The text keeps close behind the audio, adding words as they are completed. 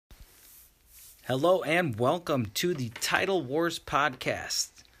Hello and welcome to the Title Wars podcast.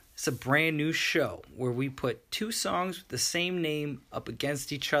 It's a brand new show where we put two songs with the same name up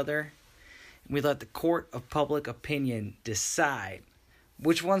against each other, and we let the court of public opinion decide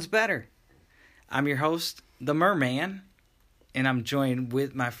which one's better. I'm your host, the Merman, and I'm joined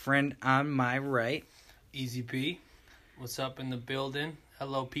with my friend on my right, Easy B. What's up in the building?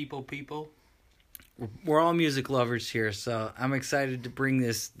 Hello, people. We're all music lovers here, so I'm excited to bring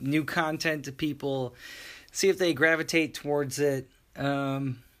this new content to people, see if they gravitate towards it.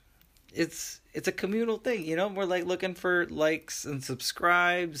 It's a communal thing, you know? We're like looking for likes and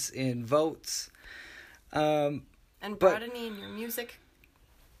subscribes and votes. And broadening your music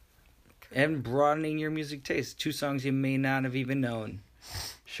career. And broadening your music taste. Two songs you may not have even known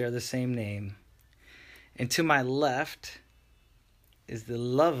share the same name. And to my left is the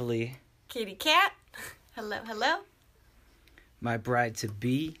lovely Kitty Cat. Hello. my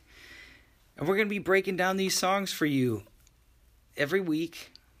bride-to-be. And we're going to be breaking down these songs for you every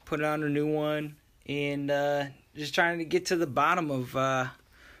week, putting on a new one, and just trying to get to the bottom of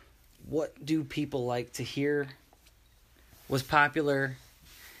what do people like to hear, what's popular,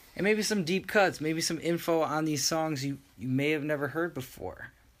 and maybe some deep cuts, maybe some info on these songs you may have never heard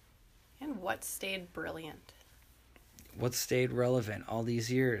before. And what stayed brilliant? What stayed relevant all these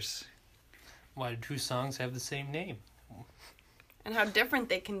years. Why do two songs have the same name? And how different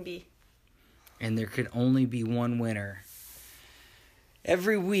they can be. And there could only be one winner.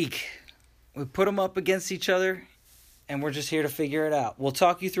 Every week, we put them up against each other, and we're just here to figure it out. We'll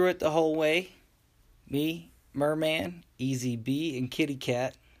talk you through it the whole way. Me, Merman, Easy B, and Kitty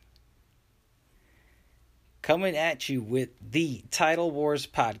Cat. Coming at you with the Title Wars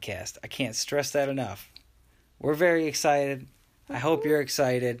podcast. I can't stress that enough. We're very excited. I hope you're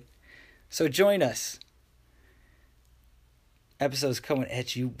excited. So join us. Episodes coming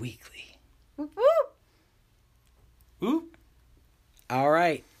at you weekly. Whoop, Whoop. All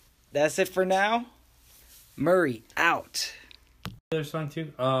right. That's it for now. Murray out. Other song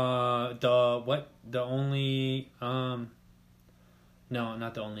too? No,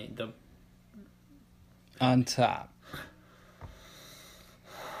 not the only. On top.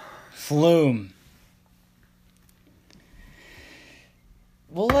 Flume.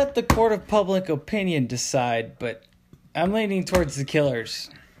 We'll let the court of public opinion decide, but I'm leaning towards the Killers.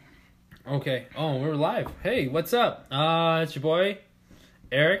 Okay. Oh, we're live. Hey, what's up? It's your boy,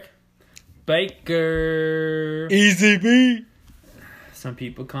 Eric Baker. Easy B. Some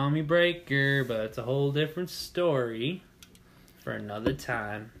people call me Breaker, but it's a whole different story for another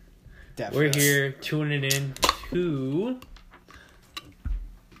time. Definitely. We're here tuning in to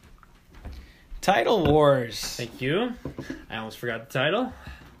Title Wars. Thank you. I almost forgot the title.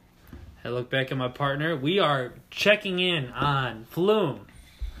 I look back at my partner. We are checking in on Flume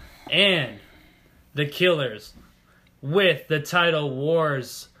and the Killers with the Title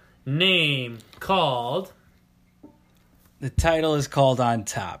Wars name called... The title is called On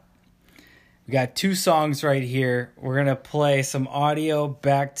Top. We got two songs right here. We're going to play some audio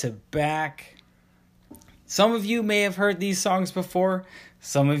back to back. Some of you may have heard these songs before.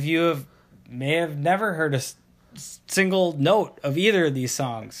 Some of you may have never heard a single note of either of these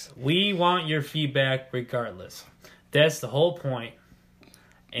songs. We want your feedback regardless. That's the whole point.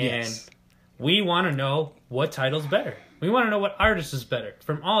 And Yes. we want to know what title's better. We want to know what artist is better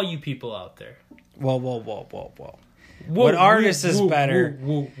from all you people out there. Whoa. What artist is better?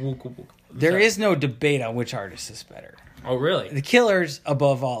 There is no debate on which artist is better. Oh, really? The Killers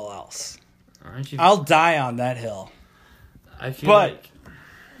above all else. Aren't you? I'll die on that hill. I feel But like...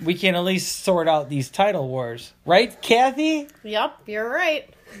 we can at least sort out these title wars. Right, Kathy? Yep, you're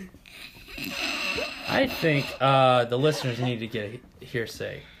right. I think the listeners need to get a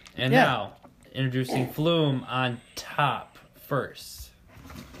hearsay. And Yeah. now, introducing Flume on top first.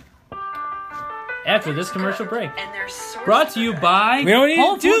 After this commercial break. Brought to you by We don't need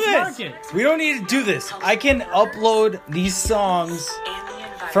Whole to do Foods this. Market. We don't need to do this. I can upload these songs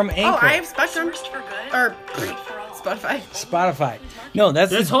from Anchor. Oh, I have Spectrum. Or Spotify. Spotify. No, that's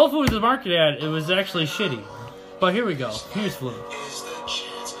This Whole Foods Market ad, it was actually shitty. But here we go. Here's Flume.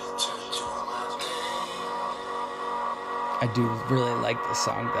 I do really like this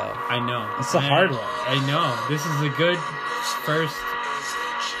song, though. I know. It's a hard one. I know. This is a good first.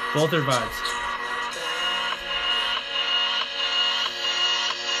 Both are vibes.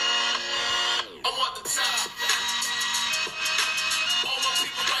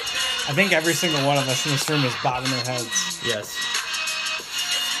 I think every single one of us in this room is bobbing their heads. Yes.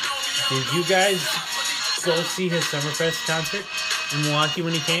 Did you guys go see his Summerfest concert in Milwaukee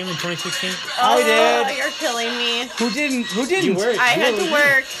when he came in 2016? I did. You're killing me. Who didn't? Who didn't? You were. I had to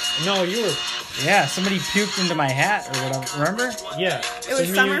work. No, you were. Yeah, somebody puked into my hat or whatever. Remember? Yeah. It was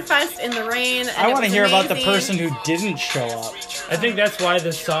Summerfest in the rain. And I want to hear about the amazing. person who didn't show up. I think that's why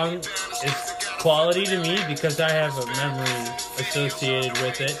this song is quality to me, because I have a memory associated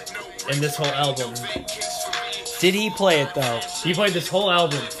with it and this whole album. Did he play it though? He played this whole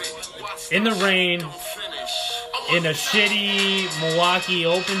album in the rain, in a shitty Milwaukee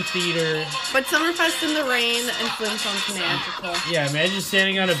open theater. But Summerfest in the rain and Flume sounds magical. Yeah, imagine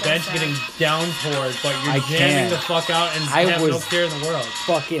standing on a bench sad. getting downpoured, but you're I jamming can't. the fuck out and I have no was- care in the world.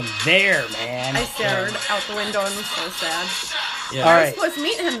 Fucking there, man. I stared out the window and was so sad. Yeah. All I was right, supposed to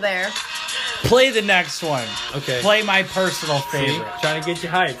meet him there. play the next one. Okay. Play my personal See? favorite. Trying to get you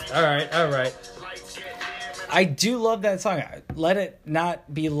hyped. All right. I do love that song. Let It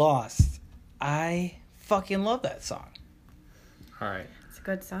Not Be Lost. I fucking love that song. All right. It's a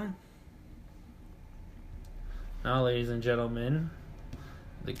good song. Now, ladies and gentlemen,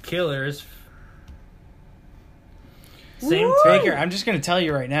 the Killers. Same Woo! type. Baker, I'm just going to tell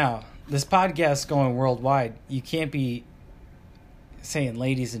you right now. This podcast's going worldwide. You can't be saying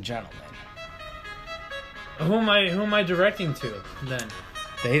ladies and gentlemen. Who am I directing to then?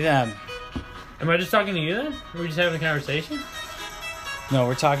 They, them. Am I just talking to you then? Are we just having a conversation? No,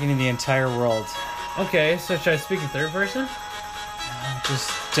 we're talking to the entire world. Okay, so should I speak in third person?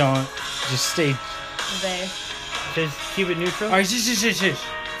 Just don't. Just stay. They. Just keep it neutral? All right, shush.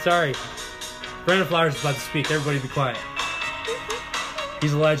 Sorry. Brandon Flowers is about to speak. Everybody be quiet.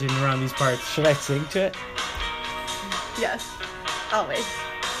 He's a legend around these parts. Should I sing to it? Yes. Always.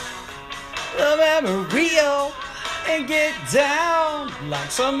 The Rio and get down like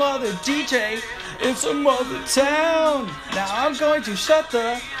some other DJ in some other town. Now I'm going to shut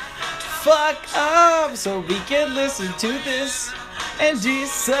the fuck up so we can listen to this and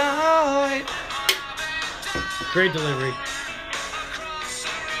decide. Great delivery.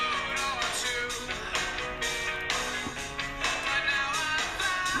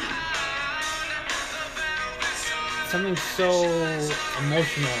 Something so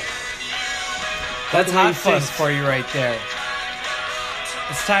emotional. That's the way Hot he Fuss sings. for you right there.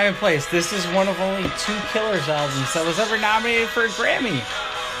 It's time and place. This is one of only 2 Killers albums that was ever nominated for a Grammy.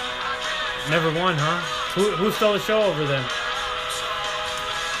 Never won, huh? Who stole the show over them?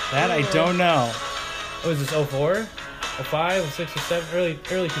 That I don't know. What was this, 04? 05, 06, or 07?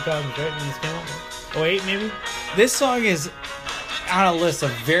 Early 2000s, right? When this came out? 08, maybe? This song is on a list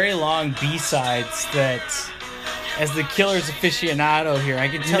of very long B-sides that, as the Killers aficionado here, I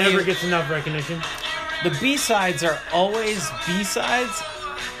can tell Never you gets enough recognition. the B-sides are always B-sides.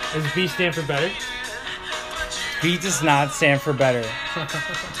 Does B stand for better? B does not stand for better.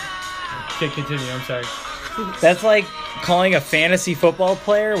 Okay, continue. I'm sorry. That's like calling a fantasy football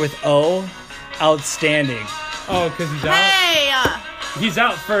player with O outstanding. Oh, because he's out? Hey! He's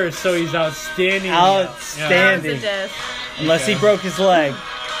out first, so he's outstanding. That Outstanding. was a diss. Unless he Okay. broke his leg.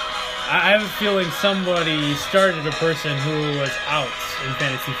 I have a feeling somebody started a person who was out in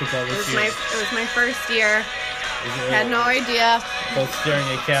fantasy football It this was year. my first year. Is it- Had no idea. Both staring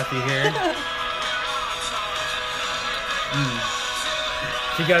at Kathy here.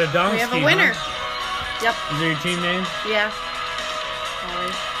 She got a donkey. We have a winner. Yep. Is there your team name? Yeah.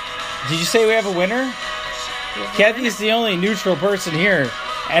 Always. Did you say we have a winner? We have a Kathy's the only neutral person here.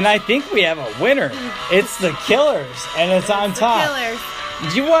 And I think we have a winner. It's the Killers. And it's on winner. top. Killers.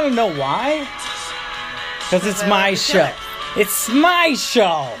 Do you want to know why? Because it's I my like the show. Killers. It's my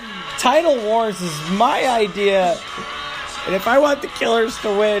show. Title Wars is my idea. And if I want the Killers to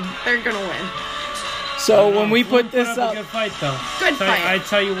win, They're gonna win. so when we Flume put this a up, good fight though. Good fight. I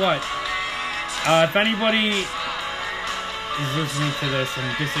tell you what. If anybody is listening to this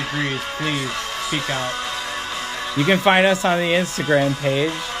and disagrees, please speak out. you can find us on the Instagram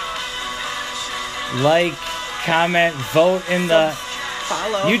page. Like, comment, vote in the.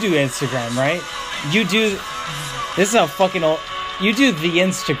 Follow. You do Instagram, right? You do. This is a fucking old. You do the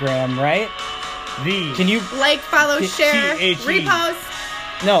Instagram, right? Can you? Like, follow, T- share, THE.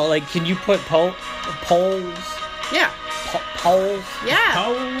 repost. No, like, can you put polls? Yeah. Polls? Yeah.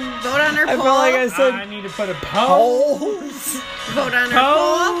 Pose. Vote on our I poll. felt like I said I need to put a pose. polls. Vote on our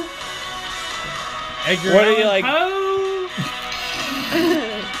poll. Edgar What are you Allan like? Poe?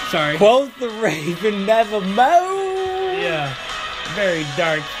 Sorry. Quote the raven, never mow. Yeah. Very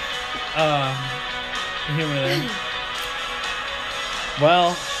dark humor there.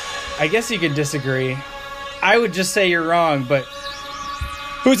 Well, I guess you could disagree. I would just say you're wrong, but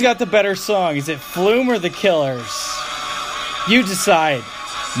who's got the better song? Is it Flume or the Killers? You decide.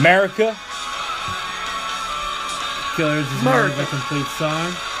 America? Killers is more of a complete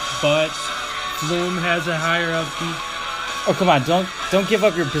song, but Flume has a higher upbeat Oh, come on. Don't give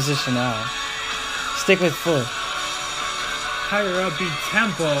up your position now. Stick with Flip. Higher upbeat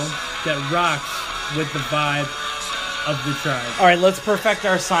tempo that rocks with the vibe of the tribe. All right, let's perfect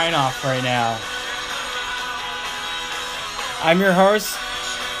our sign-off right now. I'm your host.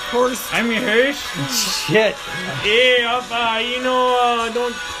 I'm your host. Shit. Yeah,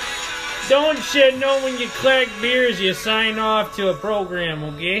 don't shit know when you collect beers, you sign off to a program,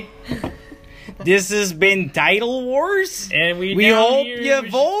 okay? This has been Title Wars. And we hope you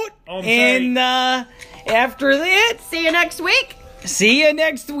vote. Oh, I'm and after that, See you next week. see you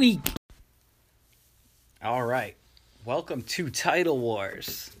next week. All right. Welcome to Title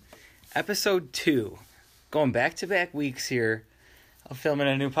Wars, Episode 2. Going back-to-back weeks here of filming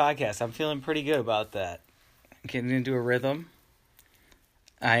a new podcast. I'm feeling pretty good about that. Getting into a rhythm.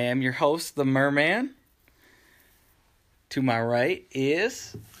 I am your host, the Merman. To my right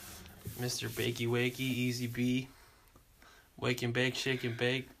is... Mr. Bakey Wakey, Easy B. Wake and bake, shake and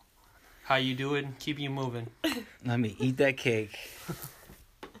bake. How you doing? Keep you moving. Let me eat that cake.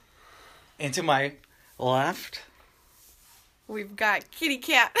 And to my left... We've got Kitty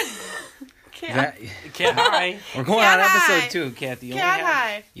Cat. Cat. Cat hi. We're going Cat on hi. episode 2, Kathy. Cat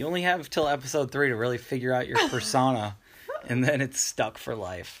hi. You only have till episode 3 to really figure out your persona, and then it's stuck for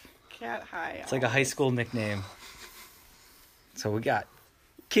life. Cat hi. It's like a high school nickname. So we got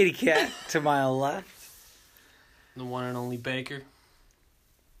Kitty Cat to my left, The one and only Baker.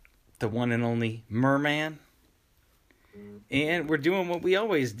 the one and only Merman, and we're doing what we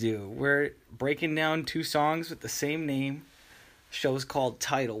always do. We're breaking down 2 songs with the same name. Show's called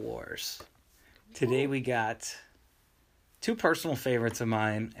Title Wars. Today we got 2 personal favorites of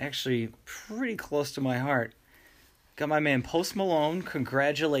mine, actually pretty close to my heart. Got my man Post Malone,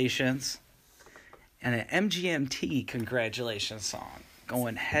 Congratulations, and an MGMT Congratulations song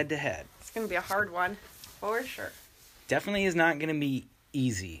going head to head. It's going to be a hard one, for sure. Definitely is not going to be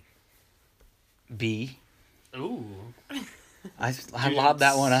easy. B. Ooh. I lobbed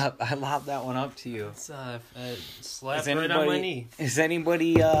that one up. I lobbed that one up to you. It's slapped right on my knee. Is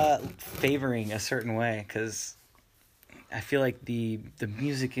anybody favoring a certain way? Because I feel like the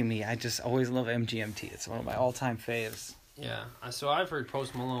music in me, I just always love MGMT. It's one of my all-time faves. Yeah. So I've heard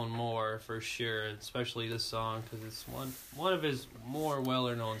Post Malone more for sure, especially this song because it's one of his more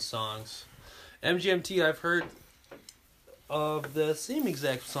well-known songs. MGMT I've heard of the same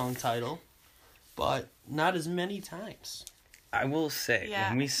exact song title, but not as many times. I will say, Yeah.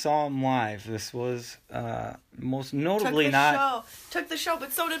 when we saw him live, this was most notably not... Took the show,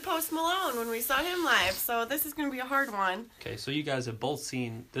 but so did Post Malone when we saw him live. So this is going to be a hard one. Okay, so you guys have both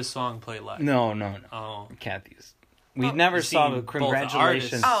seen this song play live. No. Oh. Kathy's. We Oh. never You've saw seen the both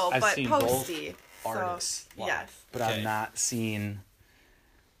Congratulations. artists. Oh, I've but seen Posty. both artists live, yes. but Okay. I've not seen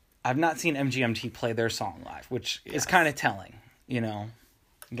MGMT play their song live, which is Yes. kind of telling. You know,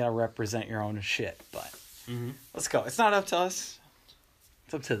 you gotta represent your own shit. But let's go. It's not up to us.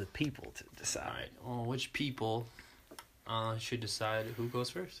 It's up to the people to decide. All right. Well, which people should decide who goes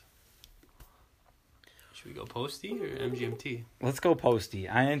first? Should we go Posty or MGMT? Let's go Posty.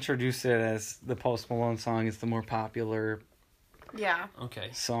 I introduced it as the Post Malone song. It's the more popular Yeah. Okay.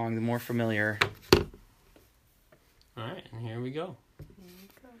 song, the more familiar. All right, and here we go.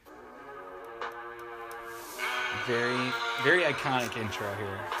 Very, very iconic intro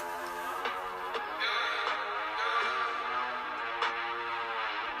here.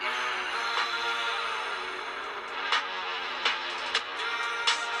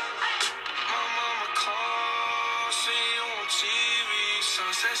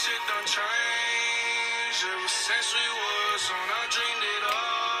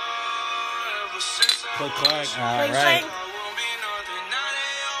 Click clack. All Clang, right, clang.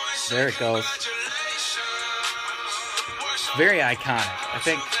 there it goes. Very iconic. I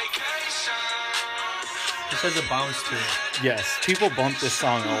think, This has a bounce to it. yes, people bump this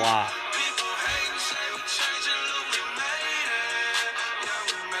song a lot.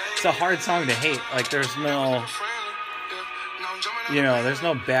 It's a hard song to hate. Like, there's no, there's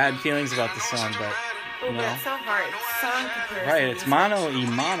no bad feelings about the song, but, Oh, you but know. it's so hard. Song comparison. Right, it's mono y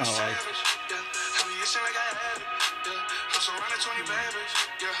mono. Like,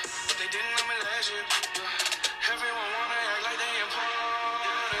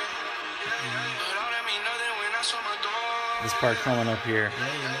 this part coming up here.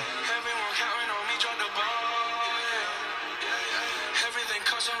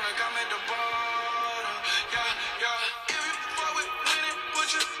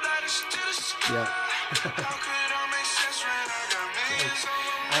 Yeah.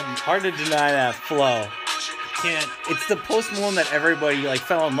 Hard to deny that flow. Can't. It's the Post Malone that everybody like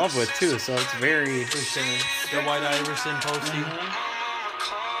fell in love with too, so it's very the White Iverson Posty.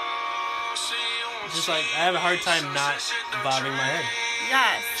 It's just like I have a hard time not bobbing my head.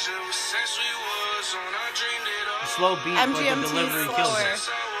 Yes. Slow beat, but the MGMT delivery kills slower.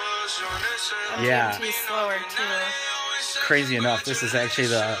 it. Yeah. MGMT slower too. Crazy enough, this is actually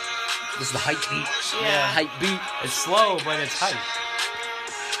the hype beat. Yeah. Hype beat. It's slow, but it's hype.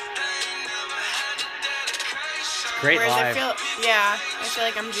 Great Whereas live. I feel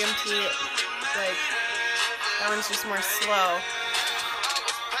like MGMT, like, that one's just more slow.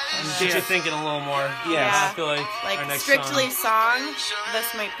 Get you thinking a little more. Yeah. I feel like our Like, next strictly song.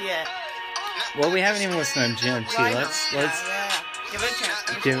 this might be it. Well, we haven't even listened to MGMT. Why not? Let's Yeah. Give it a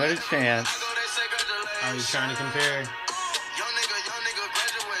chance. give it a chance. Are you trying to compare?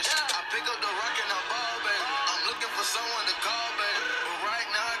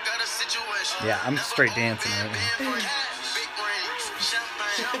 Yeah, I'm straight dancing right now.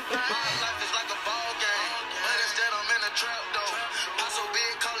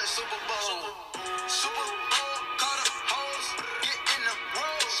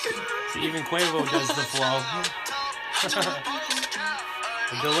 See, even Quavo does the flow.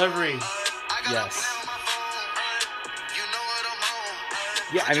 The delivery. Yes.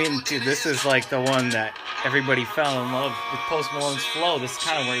 Yeah, I mean, dude, this is like the one that everybody fell in love with Post Malone's flow. This is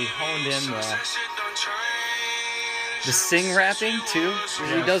kind of where he honed in the sing rapping too.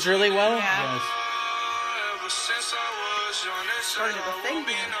 He Yeah. does really well. Yeah. Yes. Sort of a thing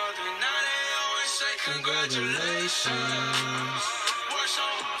here. Congratulations.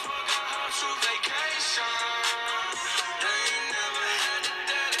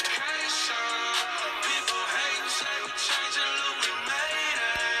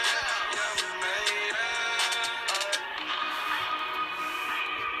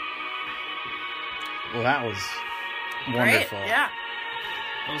 Well, that was Right? wonderful. Yeah.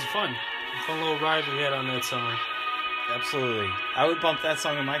 That was fun. Fun little ride we had on that song. Absolutely. I would bump that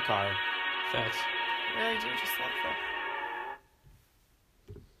song in my car. Facts. I really do just love that.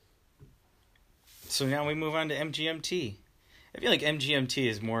 So now we move on to MGMT. I feel like MGMT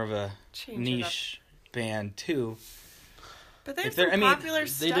is more of a Change it niche band too. But there's If they're- some I mean, popular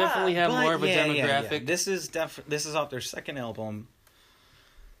stuff. They definitely have But more of a demographic. Yeah. This is off their second album.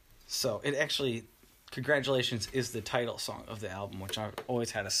 So it actually, Congratulations is the title song of the album, which I've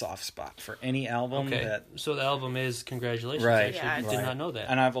always had a soft spot for any album Okay, that. so the album is Congratulations. Right. Actually, Yeah, I did right. not know that.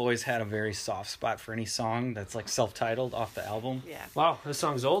 And I've always had a very soft spot for any song that's like self-titled off the album. Yeah. Wow, this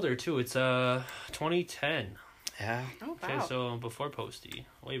song's older too. It's 2010. Yeah. Oh, wow. Okay, so before Posty,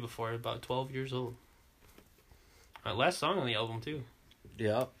 way before, about 12 years old. Last song on the album too.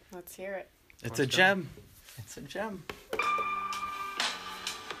 Yep. Let's hear it. It's a gem. It's a gem.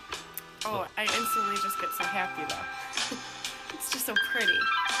 Oh, I instantly just get so happy though. It's just so pretty.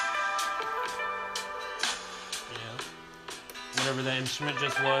 Yeah. Whatever that instrument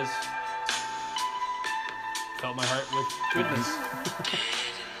just was, felt my heart with goodness.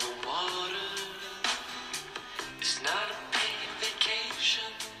 Head in the water. It's not a paid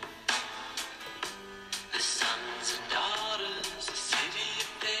vacation. The sons and daughters, the city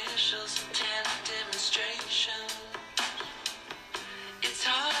officials attend demonstration. It's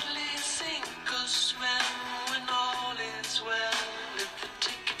hardly a sink or swim when all is well. If the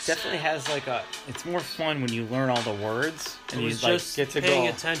tickets Definitely has like a. It's more fun when you learn all the words It and you was like just get to paying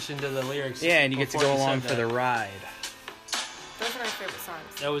go. attention to the lyrics. Yeah, and you get to before go you said along for that. the ride. Those are my favorite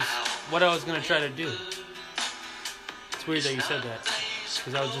songs. That was what I was gonna try to do. It's weird that you said that,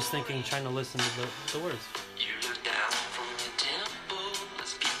 because I was just thinking, trying to listen to the words. you look down from your temple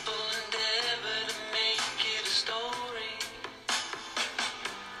as people endeavor to make it a story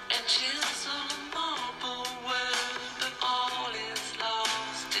and chisel a marble word, but all is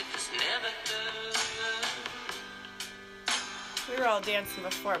lost if it's never heard. We were all dancing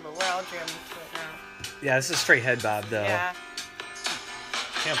before, but we're all jamming to it now. Yeah, this is straight head bob though. Yeah.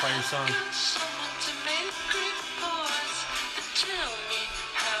 Campfire song. Someone to make reports that tell me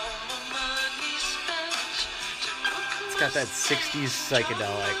how my money's spent to cook It's got that 60s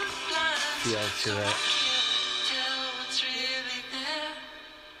psychedelic feel to it. tell what's really there.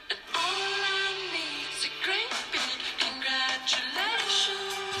 And all I need's a great big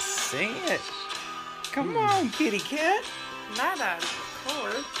congratulations. Sing it. Come on, kitty cat. Not on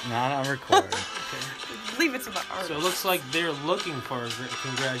record. Not on record. Leave it to the artist. So it looks like they're looking for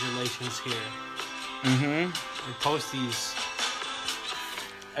congratulations here. Mm-hmm. And Posty's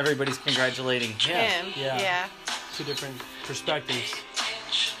Everybody's congratulating him. Him. Yeah. Yeah. two different perspectives.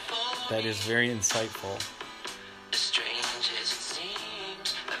 Attention for That is very insightful. as strange as it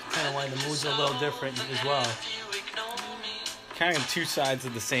seems. Kind of why the mood's a little different as well. You ignore me. Kind of two sides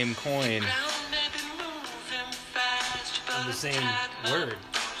of the same coin. Ground, baby, moving are the same word.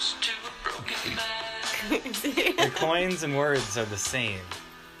 The coins and words are the same.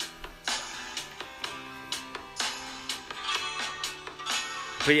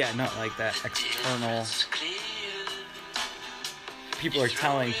 But yeah, not like that external. People are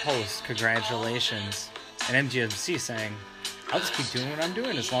telling Post congratulations, and MGMT saying, "I'll just keep doing what I'm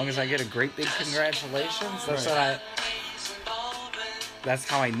doing as long as I get a great big congratulations." That's Right. That's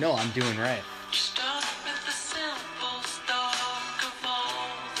how I know I'm doing right. Start with the simple stock of all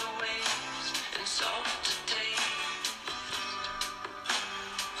the ways and salt to taste.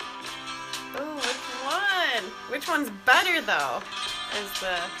 Ooh, which one? Which one's better though? Is the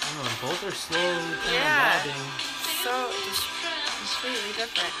I don't know, both are slow, kind Yeah. of bobbing. so just completely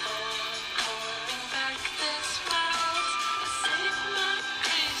different. Holding back their smiles, I save my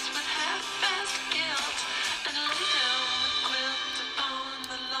grace with half-assed guilt and lay down the quilt upon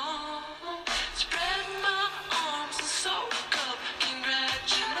the lawn. Spread my arms and soak up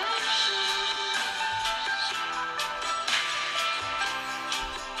congratulations.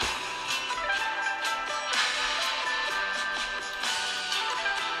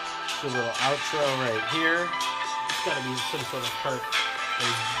 The little outro right here. It's gotta be some sort of harp.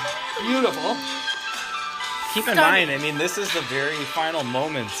 Beautiful. Keep in Stunning. mind, I mean, this is the very final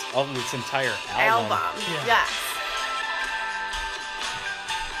moments of this entire album. Yeah. Yes.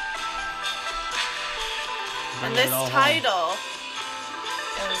 And Bring this it all home. title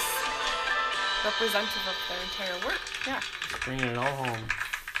is representative of their entire work. Yeah. Bringing it all home.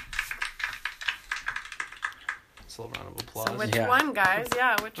 Just a little round of applause. So which Yeah. one, guys?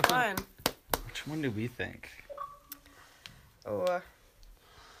 Yeah, which one? Which one do we think? Oh,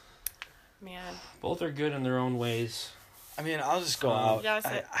 man. Both are good in their own ways. I mean, I'll just go out. Yes,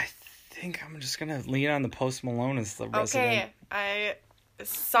 I think I'm just gonna lean on the Post Malone as the resident. Okay,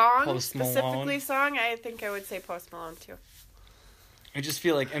 Post specifically Malone. song, I think I would say Post Malone too. I just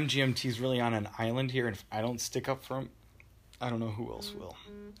feel like MGMT's really on an island here, and if I don't stick up for him, I don't know who else will.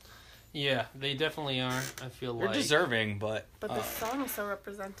 Yeah, they definitely are. I feel They're like. deserving, but But the song is so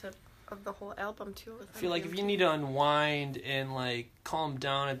representative of the whole album too. I feel like if you need to unwind and like calm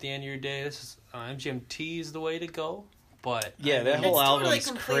down at the end of your day, this is MGMT is the way to go. But Yeah, that it's whole totally album's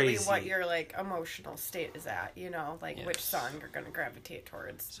completely crazy. what your like emotional state is at, you know, like which Yes. song you're gonna gravitate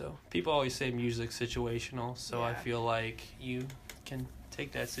towards. So people always say music's situational, so I Yeah. feel like you can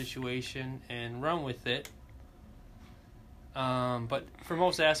take that situation and run with it. But for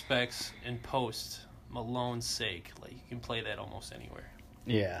most aspects in Post Malone's sake, like you can play that almost anywhere.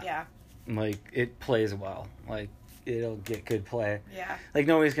 yeah, Yeah, like it plays well. Like it'll get good play. yeah. Like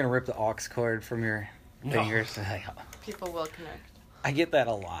nobody's gonna rip the aux cord from your No. fingers. Like, People will connect. I get that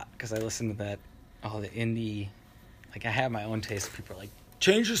a lot because I listen to that. Oh, the indie. Like I have my own taste. People are like,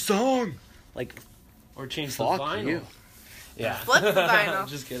 change the song. Like, Or change fuck the vinyl. you. Yeah. Flip the vinyl.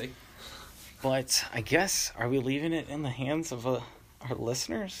 Just kidding. But I guess, are we leaving it in the hands of our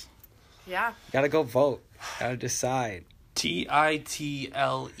listeners? Yeah. Gotta go vote. Gotta decide.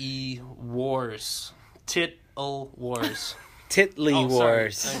 TITLE Wars. Tittle Wars. Titly Oh,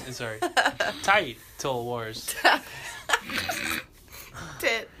 Wars. Sorry. Title Wars.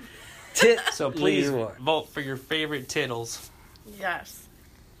 Tit. Tit. So please Wars. vote for your favorite tittles. Yes.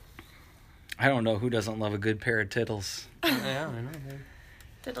 I don't know who doesn't love a good pair of tittles. Yeah, I know.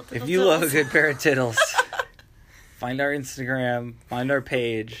 Tiddle, If tiddle, you love a tiddles. good pair of tittles, find our Instagram, find our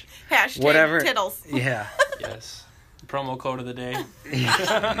page, Hashtag whatever. tittles. Yeah. Yes. Promo code of the day.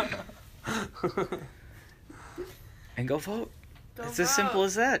 And go vote. Go It's as simple vote.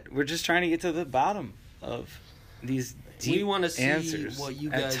 as that. We're just trying to get to the bottom of these deep We wanna see answers what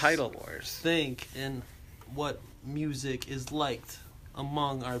you at guys Title Wars. Think and what music is liked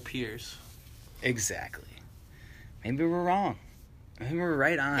among our peers. Exactly. Maybe we're wrong. Maybe we're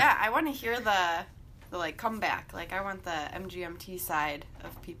right on. Yeah, I want to hear the like comeback. Like I want the MGMT side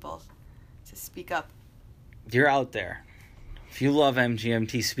of people to speak up. You're out there. If you love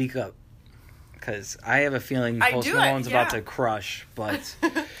MGMT, speak up. Because I have a feeling I Post do it, Malone's about yeah. to crush, but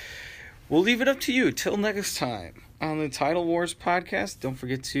we'll leave it up to you. Till next time on the Title Wars podcast. Don't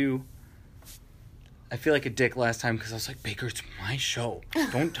forget to. I feel like a dick last time because I was like, Baker, it's my show.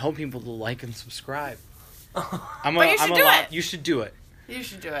 Don't tell people to like and subscribe. But you should do it. You should do it. You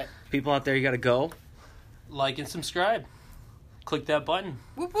should do it. People out there, you got to go. Like and subscribe. Click that button.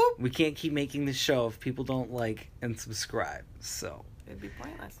 Whoop whoop. We can't keep making this show if people don't like and subscribe. So It'd be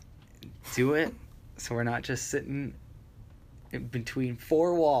pointless. do it so we're not just sitting in between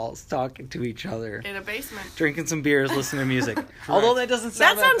four walls talking to each other, In a basement. drinking some beers, listening to music. Although that doesn't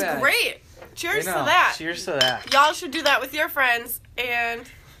That sound sounds bad. great. Cheers I to know. that. Cheers to that. Y'all should do that with your friends and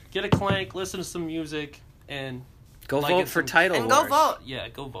Get a clank, listen to some music, and Go Like vote it's for some- Title And Wars. go vote. Yeah,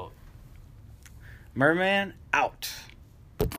 go vote. Merman out.